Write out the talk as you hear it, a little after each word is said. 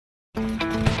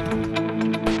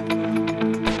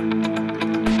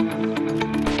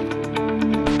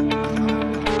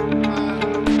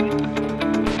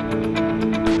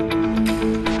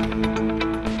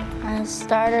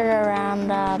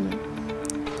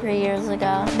3 years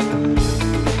ago.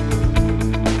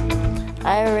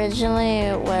 I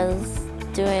originally was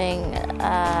doing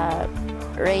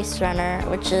race runner,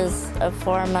 which is a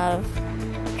form of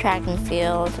track and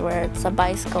field where it's a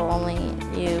bicycle, only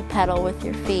you pedal with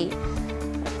your feet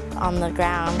on the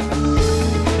ground.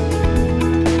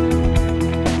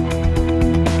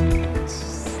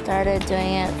 Started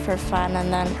doing it for fun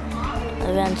and then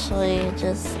eventually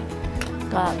just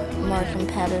got more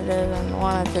competitive and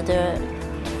wanted to do it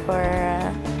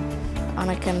on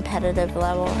a competitive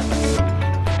level.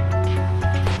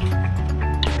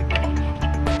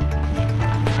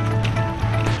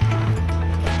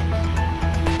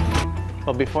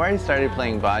 Well, before I started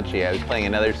playing bocce, I was playing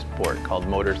another sport called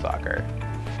motor soccer.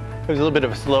 It was a little bit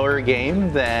of a slower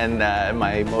game than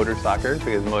my motor soccer,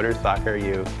 because motor soccer,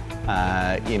 you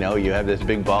have this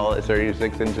big ball that's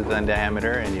 36 inches in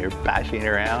diameter and you're bashing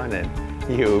around and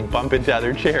you bump into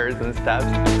other chairs and stuff.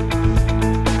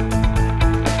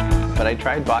 But I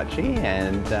tried bocce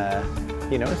and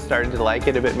started to like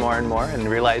it a bit more and more and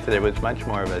realized that it was much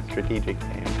more of a strategic game.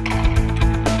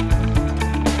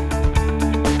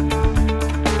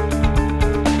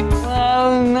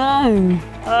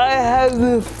 I had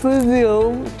this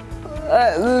video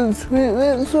at the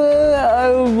treatment center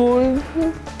I was born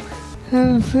to,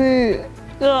 and she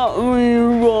got me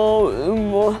involved in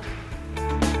more.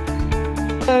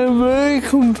 I'm very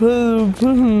competitive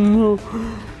person,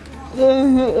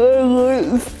 and I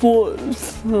like sports.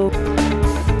 So.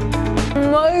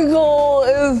 My goal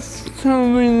is to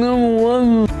be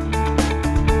 #1.